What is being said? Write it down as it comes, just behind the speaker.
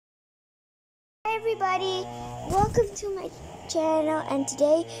Everybody, welcome to my channel, and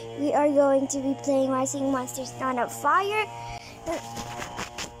today we are going to be playing Rising Monsters Dawn of Fire.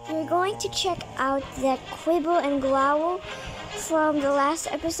 We're going to check out that Quibble and Growl from the last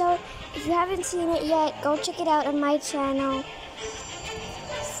episode. If you haven't seen it yet, go check it out on my channel.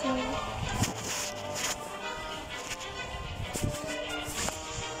 So,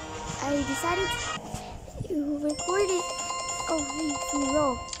 I decided to record it. Oh, hey, free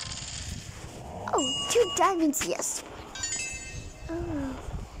roll. Oh, 2 diamonds, yes. Oh.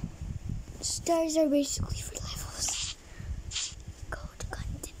 Stars are basically for levels. Gold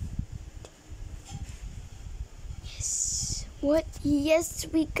content. Yes. What? Yes,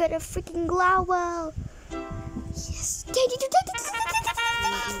 we got a freaking Growl. Yes.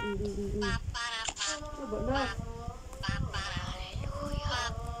 Hallelujah.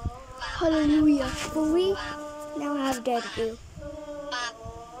 Hallelujah. But we now have Daddy.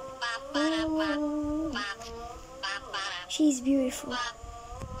 Oh, she's beautiful.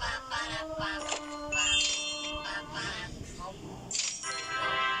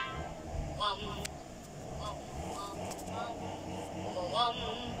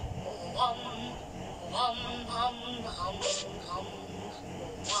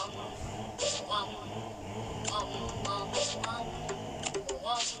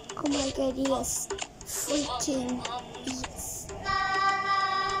 Oh my god, yes. Freaking yes.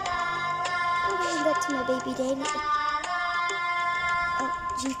 I'm giving that to my baby daddy. Oh,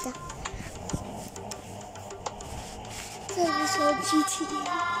 Jita. So I just saw GT.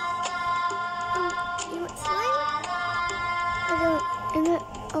 Oh, you want slime? I'm not,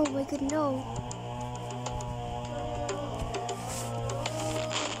 oh my god, no.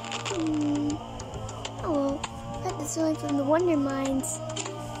 Oh well, got the slime from the Wonder Mines.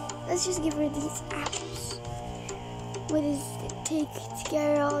 Let's just give her these apples. What does it take to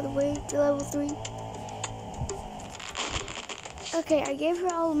get her all the way to level 3? Okay, I gave her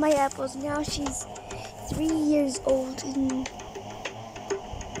all of my apples. Now she's 3 years old.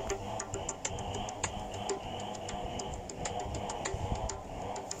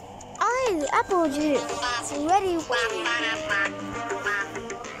 The apple juice. It's ready.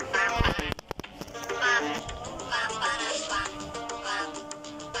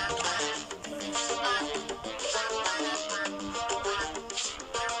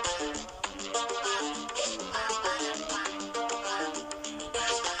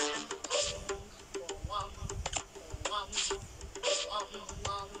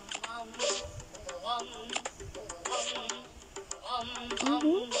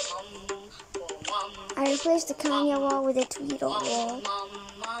 I replaced the Kanye wall with a Tweedle wall.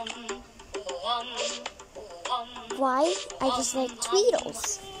 Why? I just like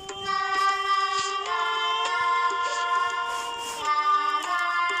Tweedles.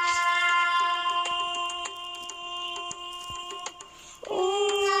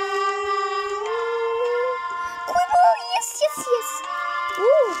 Quibble! Yes, yes, yes!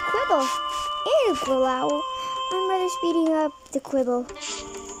 Ooh, Quibble! And Growl. I'm rather speeding up the Quibble.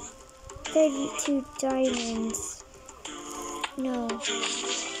 32 diamonds. No.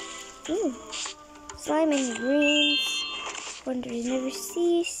 Ooh. Slime and greens. Wonders never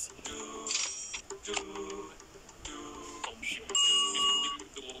cease.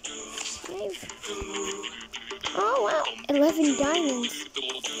 Oh wow. 11 diamonds.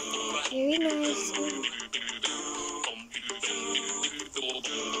 Very nice.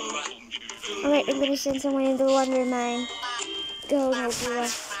 Alright, I'm gonna send someone into the Wonder Mine. Go, Nebula.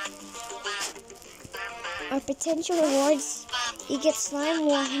 Our potential rewards, you get slime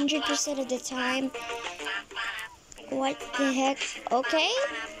 100% of the time. What the heck? Okay.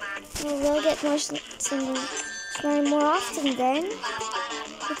 Well, we'll get more slime more often then.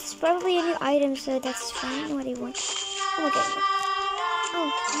 It's probably a new item, so that's fine. What do you want? Oh, okay.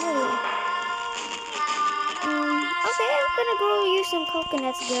 Oh, really? Okay, I'm gonna grow you some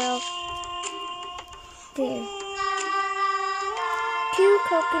coconuts, girl. There. 2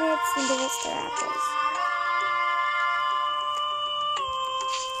 coconuts and the rest are apples.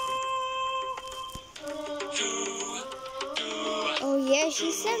 Oh yeah,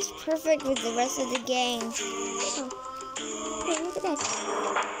 she sounds perfect with the rest of the gang. Oh, hey, look at that.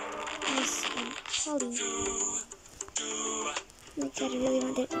 Nice Polly. Oh my god, I really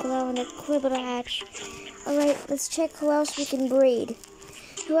want that Glow and that Quibble to hatch. Alright, let's check who else we can breed.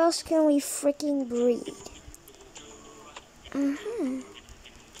 Who else can we freaking breed?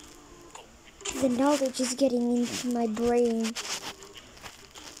 The knowledge is getting into my brain.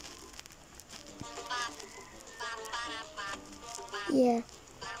 Yeah.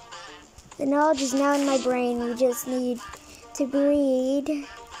 The knowledge is now in my brain. We just need to breed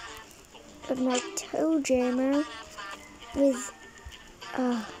of my toe jammer with,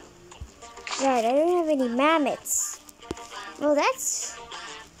 right, I don't have any mammoths. Well, that's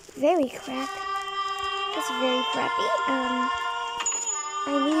very crap. That's very crappy. I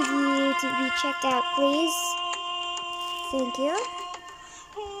need you to be checked out, please. Thank you.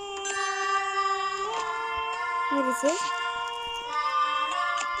 What is it?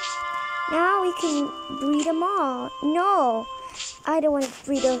 Now we can breed them all. No, I don't want to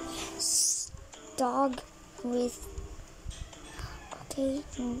breed a dog with. Okay.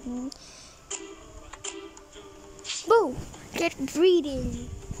 Boom! Get breeding.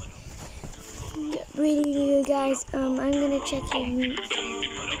 Get breeding, you guys. I'm gonna check you. I'm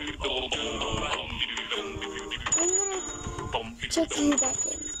gonna check you back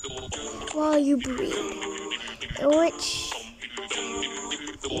in while you breed. Which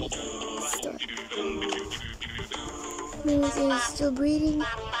store? Is it still breeding?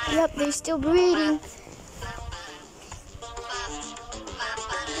 Yep, they're still breeding.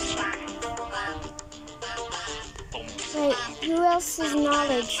 Right, who else's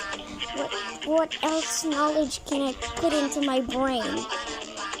knowledge? What else knowledge can I put into my brain?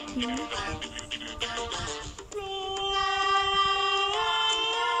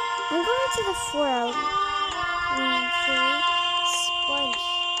 I'm going to the 4-hour. Sponge.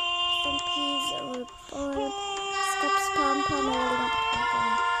 Some peas or scups pom-pom. I really want the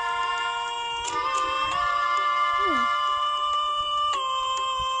pom-pom.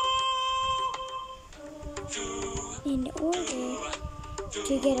 In order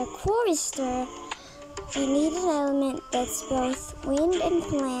to get a chorister, I need an element that's both wind and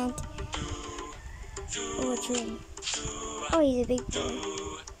plant. Or tree. Oh, he's a big boy.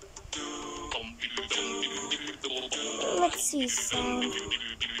 Let's see sound.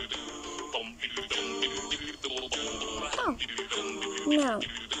 Oh, no.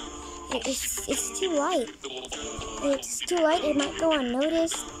 It's too light. It's too light, it might go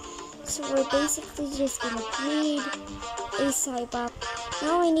unnoticed. So we're basically just gonna breed a Cybop.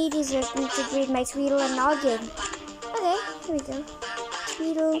 All I need is to breed my Tweedle and Noggin. Okay, here we go.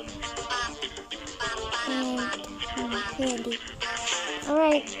 Tweedle and Candy.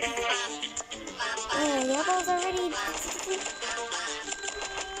 Alright. The apple's already.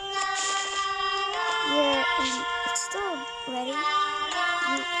 Yeah, it's still ready.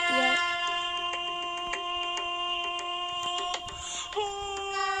 Yeah.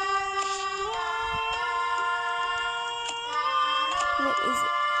 What is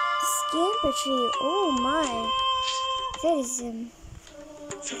it? Scamper tree. Oh my. That is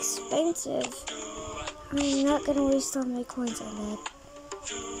expensive. I'm not gonna waste all my coins on that.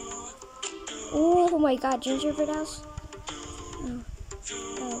 Oh my god, gingerbread house? Oh.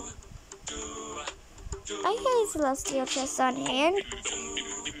 I have a celestial chest on hand.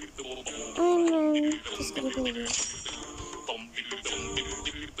 I'm just gonna put it here.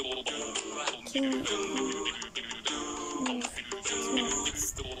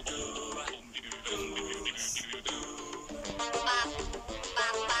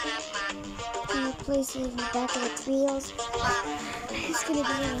 Place it in the back of the wheels. It's gonna be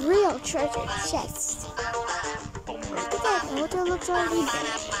a real treasure chest. Look at that, the hotel looks already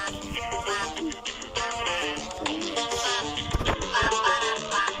better.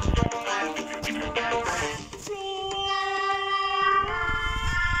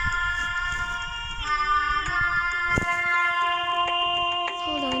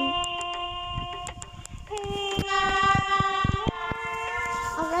 Hold on.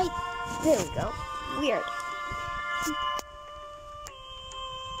 Alright, there we go. Weird.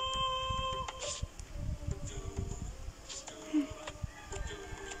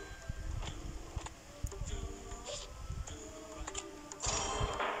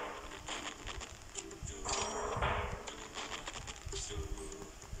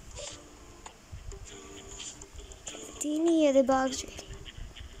 Any of the bugs ready?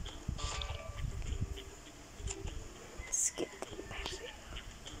 Skip them back.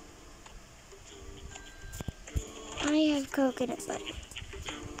 I have coconut butter.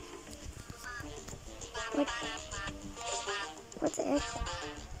 What the heck?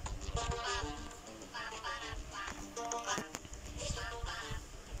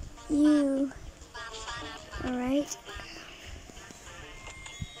 You. Alright.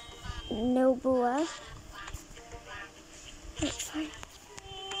 Noboa. That's fine.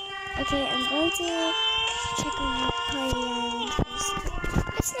 Okay, I'm going to check on the party island first.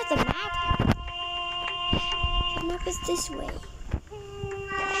 That's not the map. The map is this way.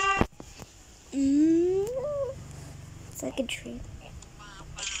 It's like a tree.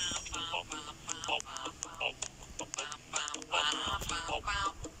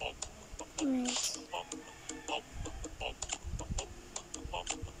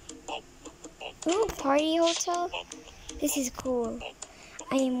 party hotel. This is cool.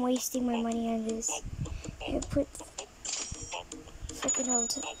 I am wasting my money on this. I put freaking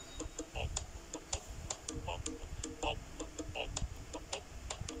hotel.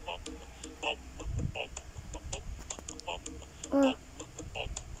 Oh,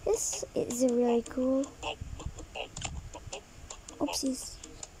 this is a really cool. Oopsies.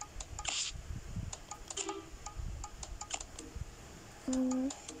 Come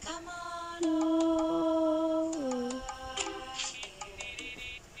on No.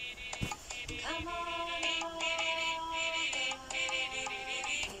 Come on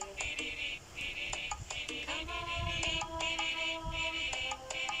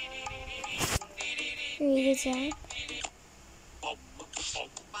Very good sound.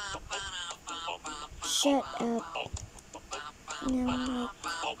 Shut up. Now I'm like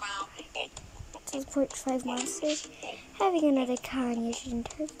teleport 5 monsters. Having another con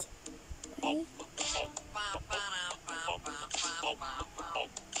shouldn't hurt. Right?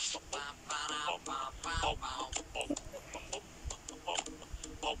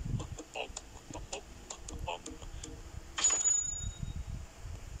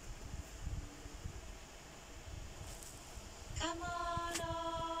 Come on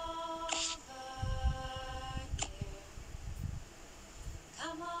over here.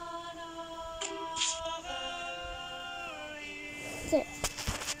 Come on over here. There.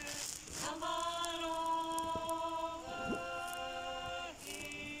 Come on over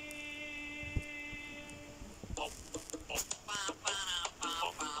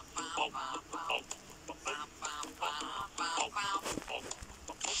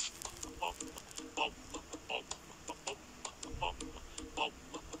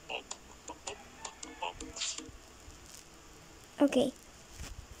Okay.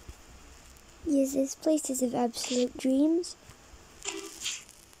 Yes, this place is of absolute dreams.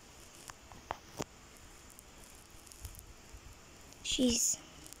 Jeez.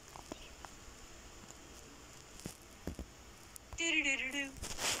 Do-do-do-do-do.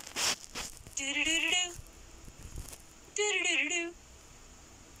 Do-do-do-do-do. Do-do-do-do-do.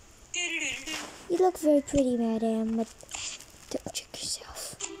 Do-do-do-do-do. You look very pretty, madam, but don't check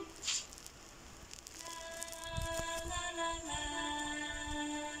yourself.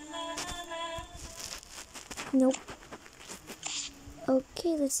 Nope.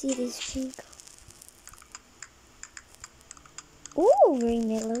 Okay, let's see this pink. Ooh, very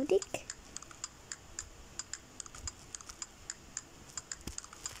melodic.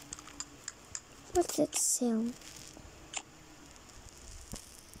 What's that sound?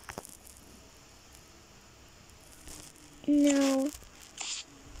 No.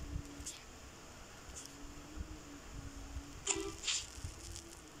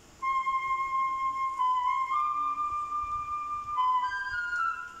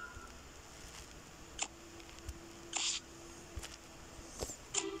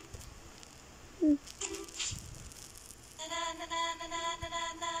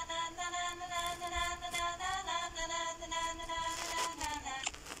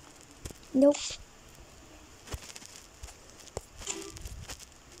 Nope.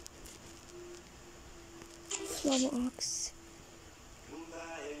 Flummox.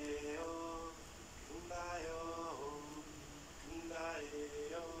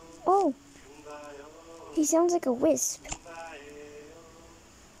 Oh, he sounds like a wisp.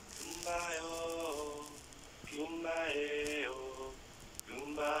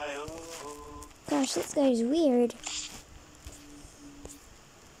 Gosh, this guy's weird.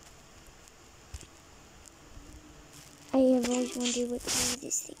 I have always wondered what color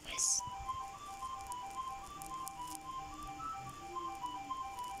this thing was.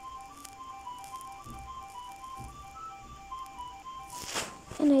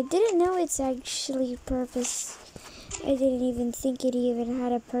 And I didn't know it's actually purpose. I didn't even think it even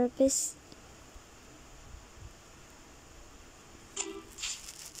had a purpose.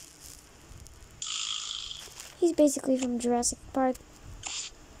 He's basically from Jurassic Park.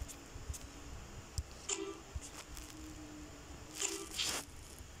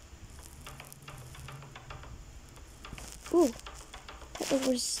 Ooh,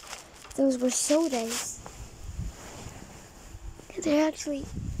 those were sodas. They're actually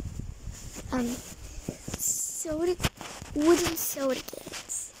wooden soda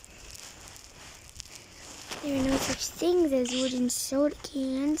cans. There are no such things as wooden soda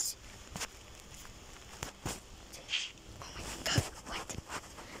cans. Oh my god, what?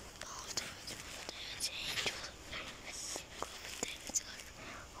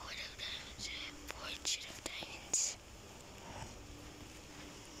 Fortune of diamonds.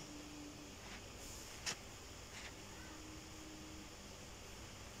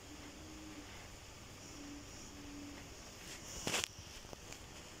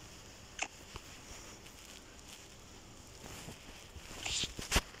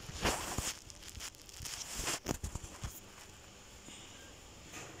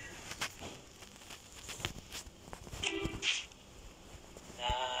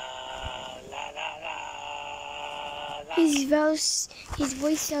 his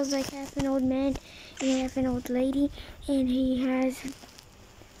voice sounds like half an old man and half an old lady, and he has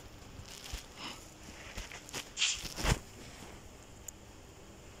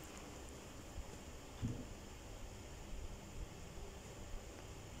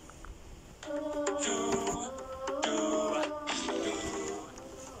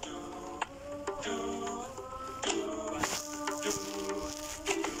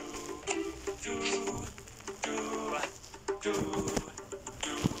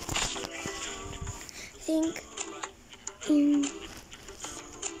think in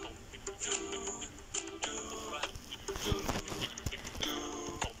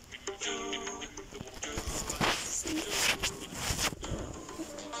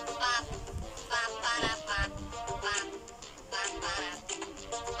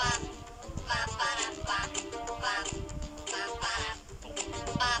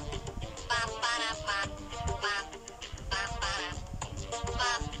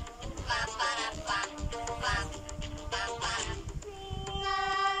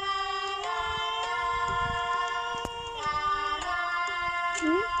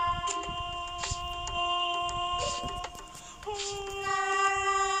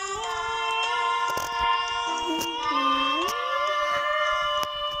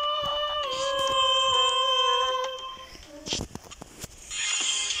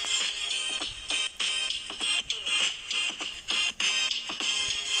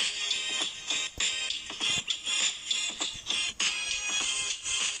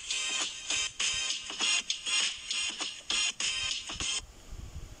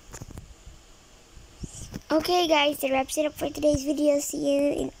Okay guys, that wraps it up for today's video. See you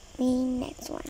in the next one.